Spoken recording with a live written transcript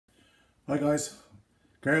Hi guys,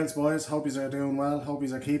 girls, boys, hope you are doing well, hope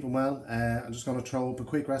you are keeping well. I'm just going to throw up a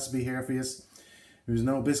quick recipe here for you. There's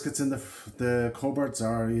no biscuits in the cupboards,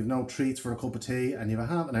 or you've no treats for a cup of tea and you have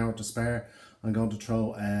a half an hour to spare. I'm going to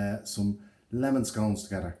throw some lemon scones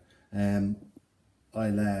together.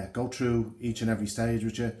 I'll go through each and every stage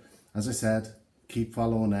with you. As I said, keep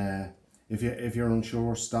following. If you're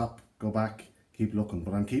unsure, stop, go back, keep looking.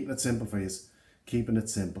 But I'm keeping it simple for you, keeping it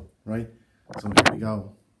simple, right? So here we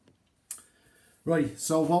go. Right,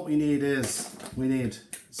 so what we need is, we need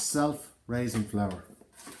self-raising flour.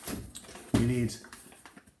 We need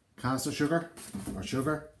caster sugar, or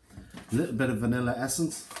sugar, a little bit of vanilla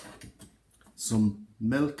essence, some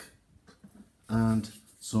milk, and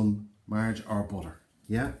some margarine or butter.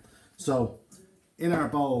 Yeah? So, in our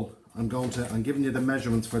bowl, I'm giving you the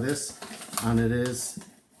measurements for this, and it is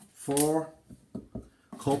 4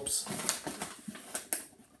 cups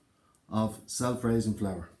of self-raising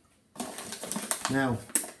flour. Now,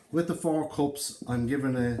 with the 4 cups, I'm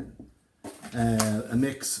giving a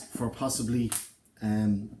mix for possibly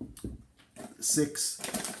 6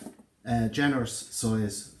 generous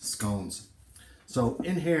size scones. So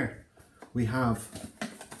in here we have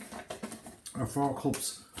our 4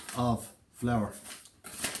 cups of flour.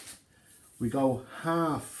 We go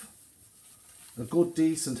a good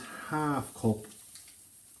decent half cup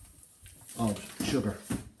of sugar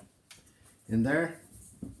in there.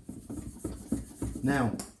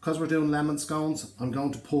 Now, because we're doing lemon scones, I'm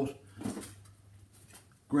going to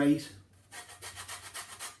grate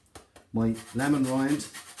my lemon rind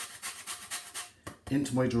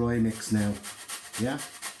into my dry mix now. Yeah?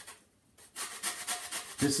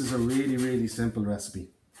 This is a really, really simple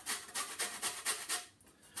recipe.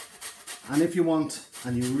 And if you want,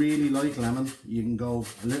 and you really like lemon, you can go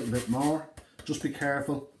a little bit more. Just be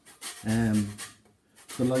careful. The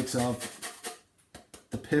likes of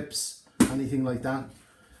the pips, anything like that.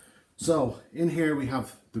 So in here we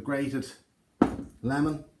have the grated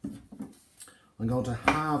lemon. I'm going to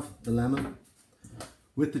halve the lemon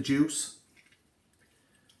with the juice.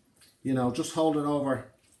 You know, just hold it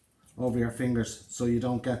over your fingers so you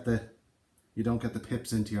don't get the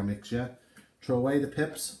pips into your mix. Yeah, throw away the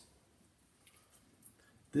pips.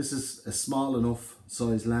 This is a small enough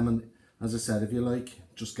size lemon. As I said, if you like,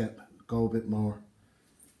 just go a bit more.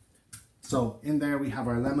 So in there we have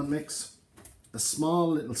our lemon mix, a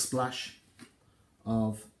small little splash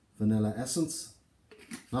of vanilla essence,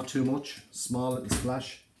 not too much, small little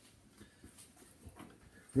splash.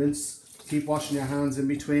 Rinse, keep washing your hands in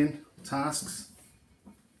between tasks.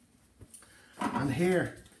 And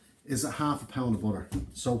here is a half a pound of butter.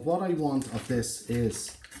 So what I want of this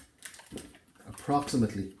is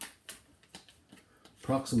approximately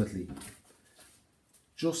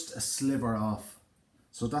just a sliver off.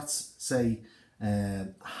 So that's, say,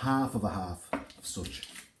 half of a half of such.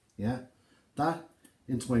 Yeah, that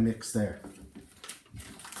into my mix there.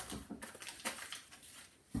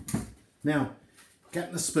 Now,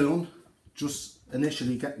 getting a spoon, just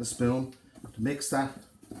initially getting a spoon to mix that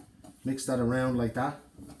around like that.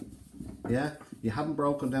 Yeah, you haven't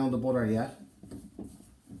broken down the butter yet.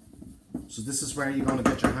 So this is where you're going to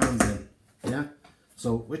get your hands in. Yeah,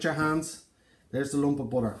 so with your hands, there's the lump of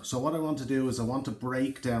butter. So what I want to do is I want to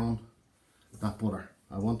break down that butter.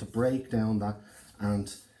 I want to break down that,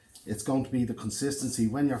 and it's going to be the consistency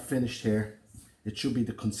when you're finished here. It should be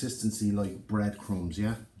the consistency like breadcrumbs.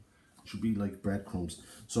 Yeah, it should be like breadcrumbs.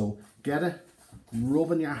 So get it,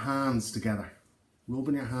 rubbing your hands together,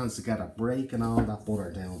 breaking all that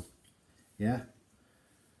butter down. Yeah,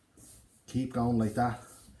 keep going like that.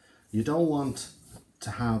 You don't want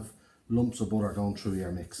to have lumps of butter going through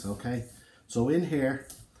your mix. Okay, so in here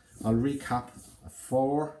I'll recap: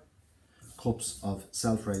 4 cups of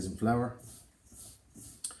self-raising flour,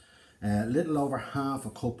 a little over half a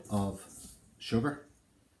cup of sugar.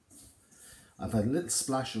 I've had a little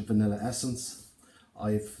splash of vanilla essence.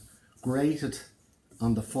 I've grated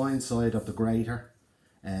on the fine side of the grater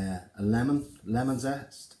a lemon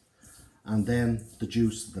zest, and then the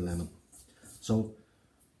juice of the lemon. So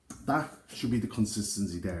that should be the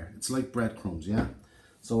consistency there. It's like breadcrumbs, yeah?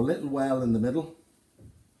 So a little well in the middle.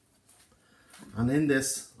 And in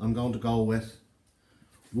this, I'm going to go with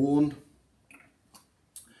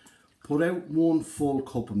put out 1 full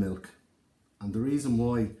cup of milk. And the reason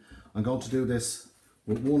why I'm going to do this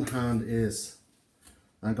with one hand is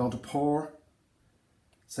I'm going to pour,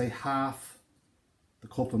 say, half the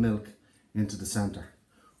cup of milk into the center.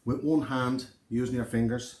 With one hand, using your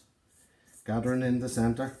fingers, gathering in the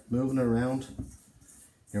center, moving it around,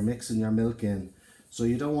 you're mixing your milk in. So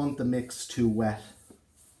you don't want the mix too wet.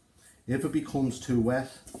 If it becomes too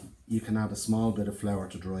wet, you can add a small bit of flour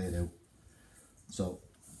to dry it out. So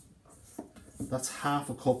that's half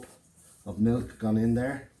a cup of milk gone in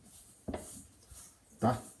there.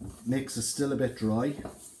 That mix is still a bit dry,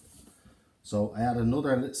 so I add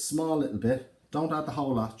another small little bit. Don't add the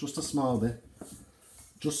whole lot, just a small bit,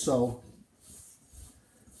 just so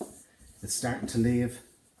it's starting to leave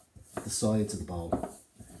the sides of the bowl.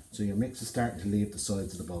 So your mix is starting to leave the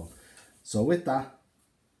sides of the bowl. So with that,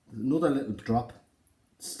 another little drop,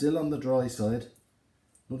 still on the dry side,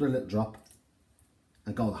 another little drop,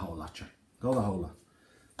 and go the whole lot, sure. Go the whole lot.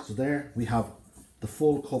 So there we have the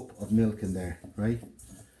full cup of milk in there, right?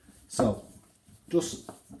 So just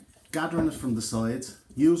gathering it from the sides,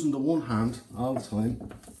 using the one hand all the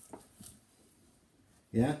time.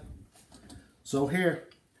 Yeah. So here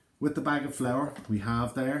with the bag of flour we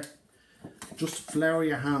have there, just flour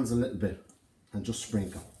your hands a little bit and just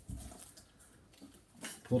sprinkle.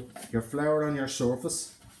 Put your flour on your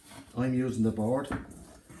surface. I'm using the board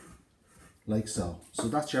like so. So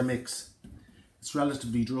that's your mix. It's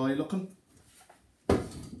relatively dry looking.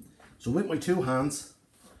 So with my two hands,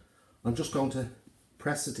 I'm just going to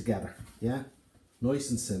press it together. Yeah, nice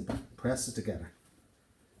and simple. Press it together.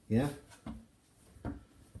 Yeah.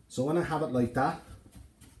 So when I have it like that,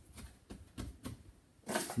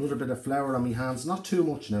 another bit of flour on my hands, not too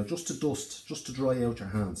much now, just to dust, just to dry out your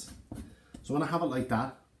hands. So when I have it like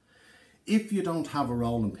that, if you don't have a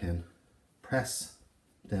rolling pin, press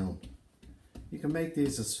down. You can make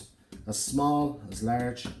these as small, as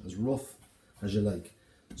large, as rough as you like.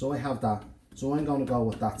 So I have that. So I'm going to go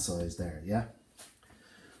with that size there, yeah?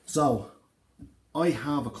 So I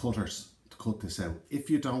have a cutters to cut this out. If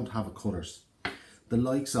you don't have a cutters, the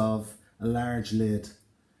likes of a large lid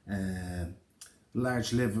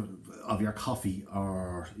of your coffee,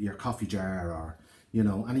 or your coffee jar, or you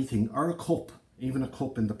know, anything, or a cup, even a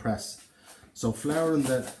cup in the press. So flour in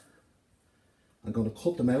the, I'm going to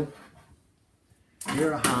cut them out.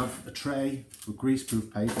 Here I have a tray with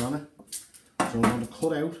greaseproof paper on it. So I'm going to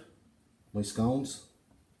cut out my scones,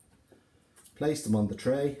 place them on the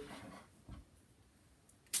tray,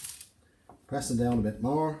 press them down a bit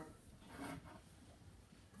more,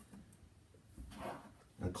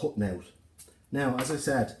 and cutting out. Now, as I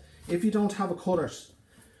said, if you don't have a cutters,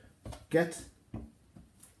 get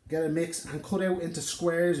a mix and cut out into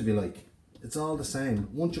squares if you like. It's all the same.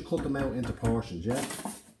 Once you cut them out into portions, yeah.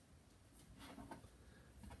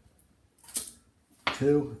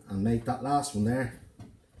 Two, and make that last one there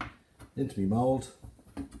into my mould,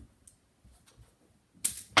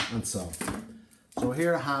 and so. So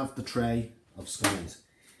here I have the tray of scones.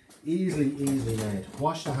 Easily made.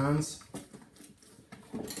 Wash the hands.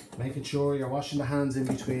 Making sure you're washing the hands in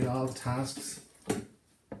between all the tasks.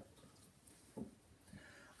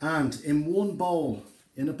 And in one bowl,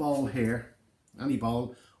 in a bowl here, any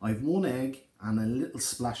bowl, I have one egg and a little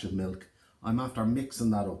splash of milk. I'm after mixing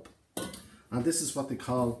that up. And this is what they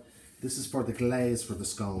call, this is for the glaze for the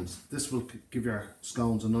scones. This will give your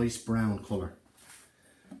scones a nice brown colour.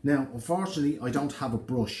 Now, unfortunately, I don't have a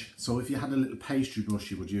brush. So if you had a little pastry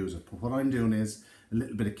brush, you would use it. But what I'm doing is a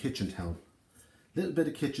little bit of kitchen towel. Little bit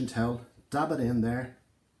of kitchen towel, dab it in there,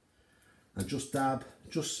 and just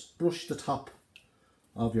brush the top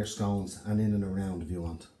of your scones and in and around if you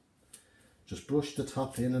want. Just brush the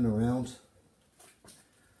top in and around,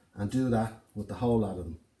 and do that with the whole lot of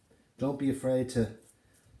them. Don't be afraid to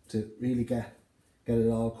really get it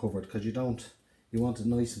all covered, because you want it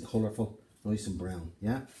nice and colourful, nice and brown,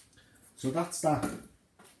 yeah? So that's that.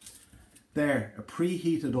 There, a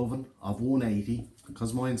preheated oven of 180,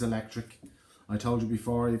 because mine's electric. I told you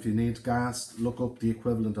before, if you need gas, look up the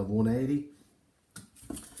equivalent of 180.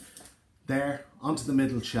 There, onto the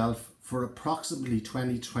middle shelf for approximately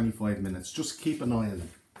 20-25 minutes. Just keep an eye on them.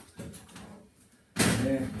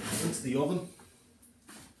 There, into the oven.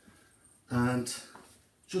 And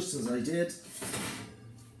just as I did,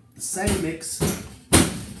 the same mix.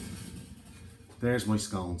 There's my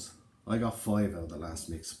scones. I got 5 out of the last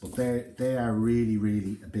mix, but they are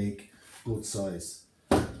really a big, good size.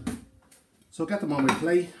 So get them on my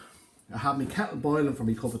plate. I have my kettle boiling for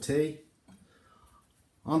my cup of tea.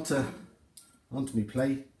 Onto my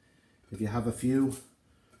plate. If you have a few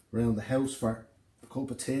around the house for a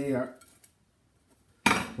cup of tea or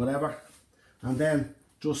whatever. And then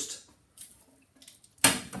just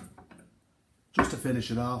to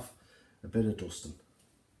finish it off, a bit of dusting.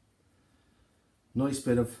 Nice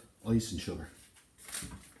bit of ice and sugar.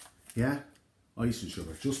 Yeah, ice and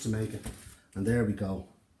sugar, just to make it. And there we go.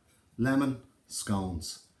 Lemon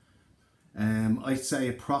scones. I'd say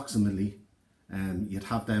approximately you'd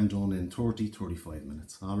have them done in 30-35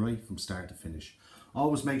 minutes, all right, from start to finish.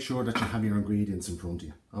 Always make sure that you have your ingredients in front of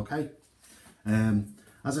you, okay?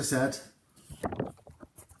 As I said,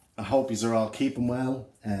 hope you're all keeping well.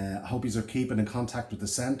 I hope you're keeping in contact with the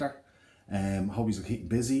centre. I hope you're keeping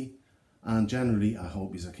busy. And generally, I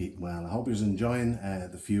hope you're keeping well. I hope you're enjoying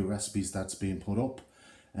the few recipes that's being put up.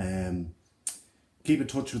 Keep in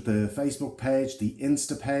touch with the Facebook page, the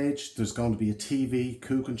Insta page. There's going to be a TV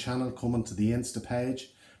cooking channel coming to the Insta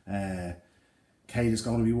page. Kate is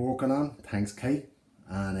going to be working on. Thanks, Kate.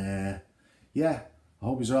 And yeah, I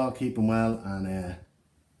hope you're all keeping well. And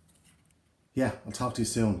yeah, I'll talk to you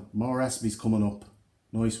soon. More recipes coming up.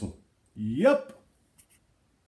 Nice one. Yep.